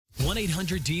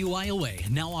1-800-DUIOA,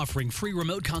 now offering free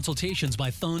remote consultations by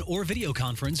phone or video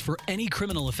conference for any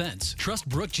criminal offense. Trust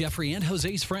Brooke, Jeffrey, and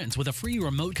Jose's friends with a free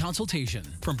remote consultation.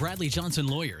 From Bradley Johnson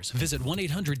Lawyers, visit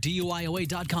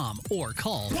 1-800-DUIOA.com or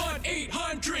call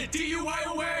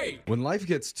 1-800-DUIOA. When life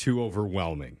gets too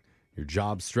overwhelming, your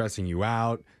job's stressing you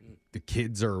out, the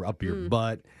kids are up your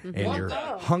butt, and your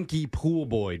hunky pool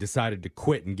boy decided to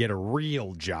quit and get a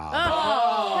real job.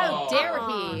 How dare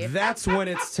he? That's when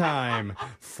it's time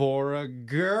for a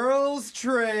girls'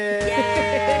 trip.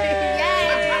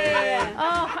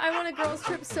 Oh, I want a girls'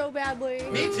 trip so badly.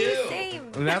 Me too. Same.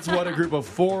 And that's what a group of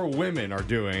 4 women are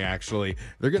doing, actually.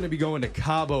 They're going to be going to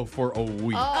Cabo for a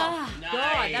week. Oh,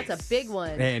 God, that's a big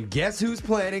one. And guess who's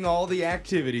planning all the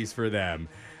activities for them?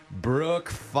 Brooke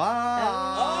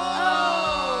Fox.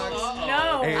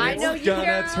 No, And I it's know you gonna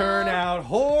care. turn out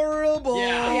horrible.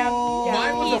 Yeah.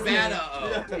 Mine was a bad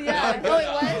Yeah, oh,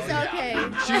 it was? Okay.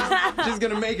 She's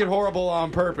gonna make it horrible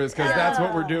on purpose because that's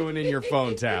what we're doing in your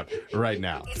phone tap right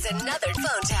now. It's another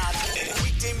phone tap.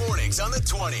 Weekday mornings on the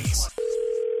 20s.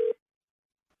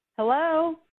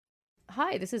 Hello.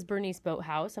 Hi, this is Bernice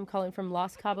Boathouse. I'm calling from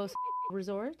Los Cabos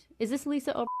Resort. Is this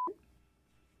Lisa O'Brien?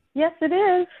 Yes, it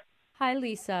is. Hi,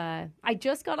 Lisa. I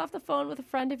just got off the phone with a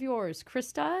friend of yours,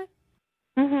 Krista.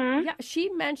 Mm-hmm. Yeah, she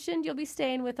mentioned you'll be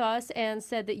staying with us and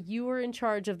said that you were in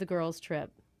charge of the girls' trip.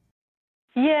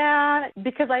 Yeah,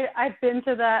 because I've been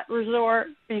to that resort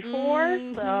before,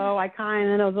 so I kind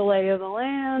of know the lay of the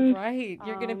land. Right.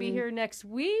 You're going to be here next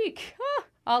week. Huh.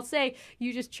 I'll say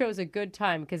you just chose a good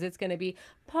time because it's going to be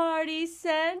Party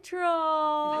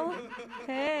Central.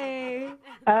 Hey.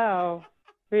 Oh,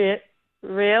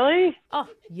 really? Oh,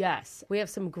 yes. We have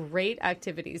some great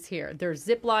activities here. There's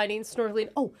zip lining, snorkeling.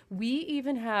 Oh, we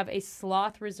even have a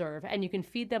sloth reserve, and you can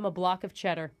feed them a block of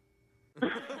cheddar.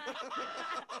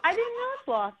 I didn't know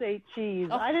sloths ate cheese.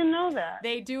 Oh. I didn't know that.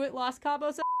 They do at Los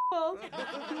Cabos.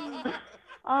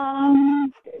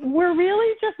 We're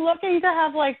really just looking to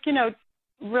have,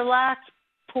 relaxed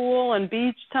pool and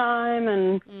beach time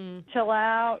and chill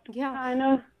out. Yeah. Kind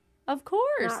of. Of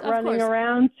course. Not of running course.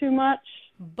 around too much.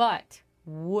 But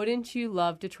wouldn't you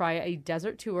love to try a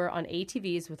desert tour on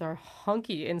ATVs with our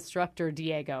hunky instructor,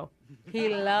 Diego? He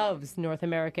loves North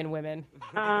American women.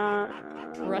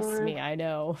 Trust me, I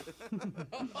know.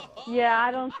 Yeah, I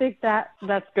don't think that's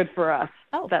good for us,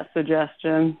 Oh. that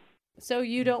suggestion. So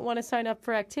you don't want to sign up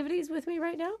for activities with me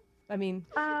right now? I mean,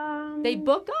 they I'm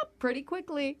book up pretty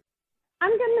quickly.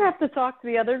 going to have to talk to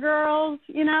the other girls,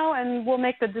 and we'll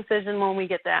make the decision when we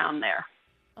get down there.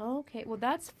 Okay, well,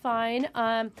 that's fine.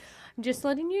 I'm just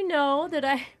letting you know that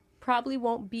I probably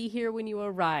won't be here when you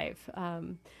arrive.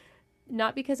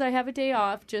 Not because I have a day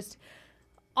off, just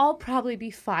I'll probably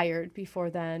be fired before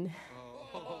then.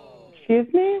 Excuse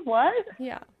me? What?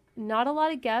 Yeah. Not a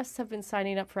lot of guests have been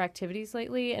signing up for activities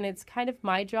lately, and it's kind of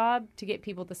my job to get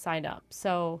people to sign up.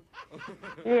 So,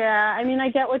 Yeah, I mean, I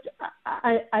get what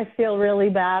I feel really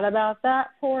bad about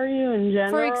that for you in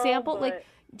general. for example, but like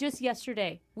just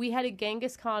yesterday, we had a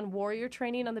Genghis Khan warrior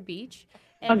training on the beach.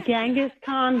 a Genghis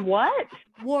Khan what?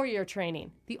 Warrior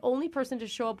training. The only person to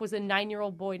show up was a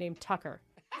 9-year-old boy named Tucker.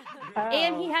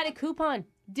 And he had a coupon.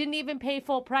 Didn't even pay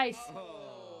full price.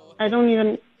 I don't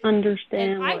even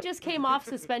understand. And I just came off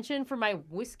suspension for my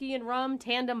whiskey and rum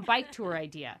tandem bike tour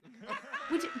idea,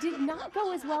 which did not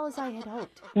go as well as I had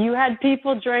hoped. You had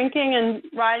people drinking and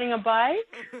riding a bike?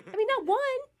 I mean, not one,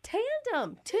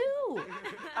 tandem, 2.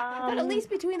 But at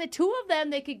least between the 2 of them,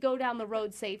 they could go down the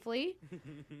road safely.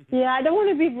 Yeah, I don't want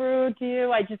to be rude to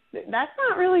you. That's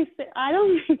not really, I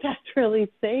don't think that's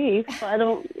really safe. I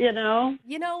don't,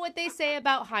 You know what they say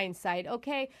about hindsight,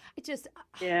 okay?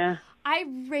 Yeah. I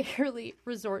rarely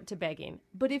resort to begging,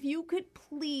 but if you could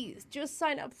please just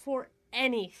sign up for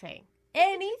anything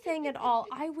at all,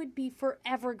 I would be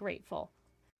forever grateful.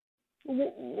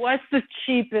 What's the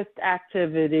cheapest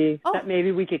activity Oh. that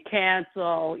maybe we could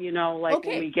cancel, Okay.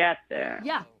 when we get there?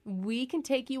 Yeah, we can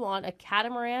take you on a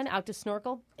catamaran out to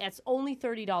snorkel. It's only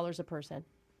 $30 a person.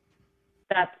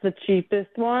 That's the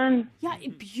cheapest one? Yeah,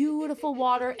 beautiful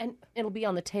water, and it'll be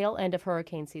on the tail end of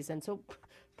hurricane season, so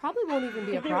probably won't even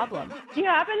be a problem. Do you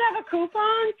happen to have a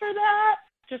coupon for that?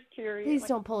 Just curious. Please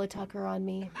don't pull a Tucker on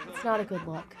me. It's not a good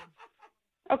look.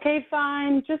 Okay,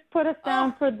 fine. Just put us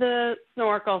down for the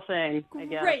snorkel thing, I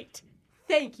guess. Great.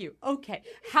 Thank you. Okay.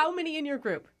 How many in your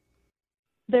group?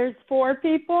 There's 4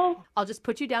 people? I'll just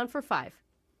put you down for 5.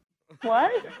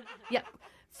 What? Yep.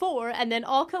 4, and then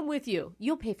I'll come with you.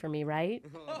 You'll pay for me, right?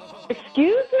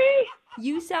 Excuse me?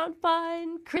 You sound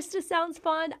fun. Krista sounds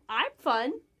fun. I'm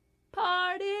fun.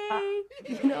 Party.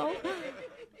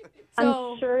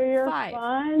 So, I'm sure you're 5.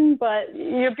 fun, but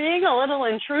you're being a little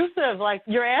intrusive. Like,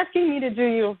 you're asking me to do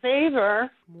you a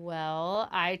favor. Well,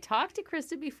 I talked to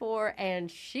Krista before, and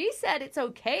she said it's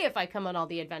okay if I come on all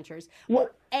the adventures.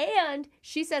 What? And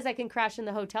she says I can crash in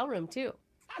the hotel room, too.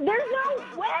 There's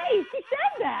no way she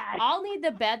said that. I'll need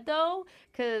the bed, though,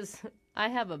 because I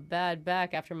have a bad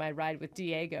back after my ride with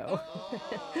Diego.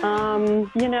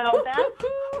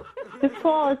 This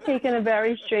call has taken a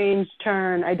very strange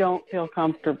turn. I don't feel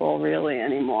comfortable really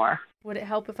anymore. Would it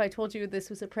help if I told you this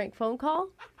was a prank phone call?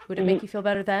 Would it make you feel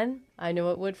better then? I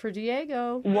know it would for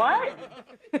Diego. What?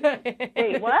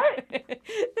 Wait, what?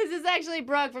 This is actually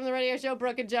Brooke from the radio show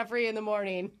Brooke and Jeffrey in the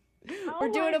Morning. We're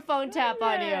doing a phone tap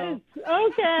on you.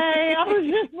 Okay, I was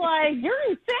just like, you're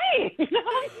insane.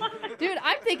 Dude,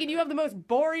 I'm thinking you have the most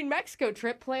boring Mexico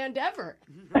trip planned ever.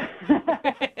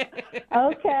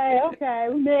 Okay.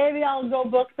 Maybe I'll go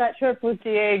book that trip with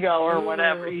Diego or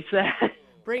whatever he said.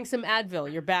 Bring some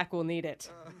Advil. Your back will need it.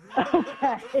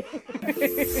 Okay.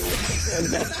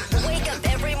 Wake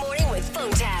up every morning with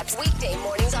phone taps. Weekday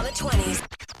mornings on the 20s.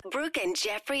 Brooke and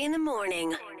Jeffrey in the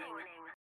Morning.